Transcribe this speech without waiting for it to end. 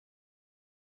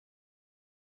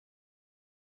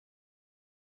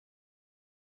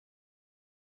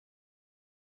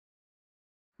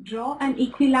Draw an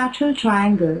equilateral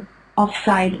triangle of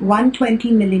side 120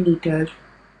 millimeters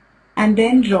and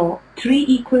then draw 3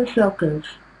 equal circles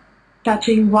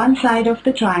touching one side of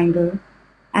the triangle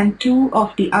and 2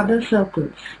 of the other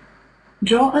circles.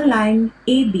 Draw a line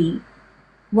AB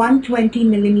 120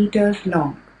 millimeters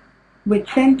long. With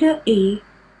center A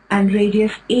and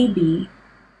radius AB,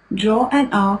 draw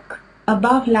an arc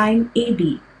above line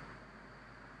AB.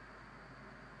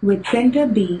 With center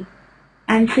B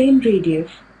and same radius,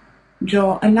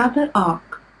 draw another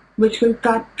arc which will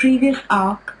cut previous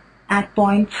arc at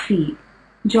point C.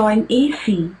 Join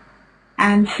AC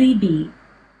and CB,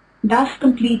 thus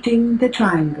completing the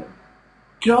triangle.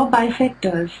 Draw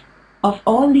bisectors of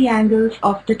all the angles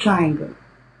of the triangle.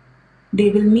 They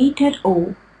will meet at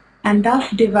O and thus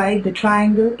divide the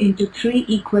triangle into 3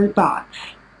 equal parts.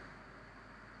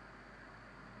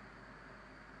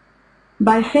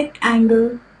 Bisect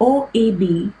angle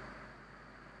OAB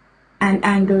and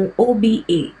angle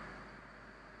OBA.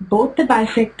 Both the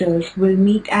bisectors will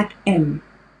meet at M.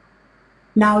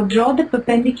 Now draw the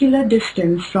perpendicular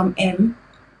distance from M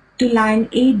to line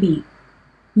AB,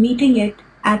 meeting it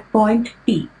at point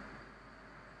P.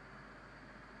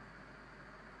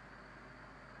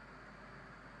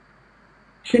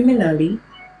 Similarly,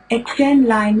 extend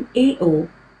line AO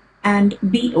and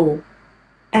BO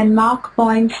and mark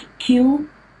points Q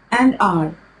and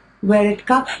R where it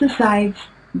cuts the sides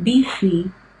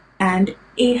BC and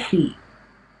AC.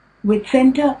 With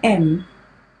center M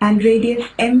and radius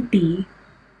MP,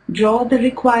 draw the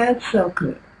required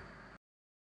circle.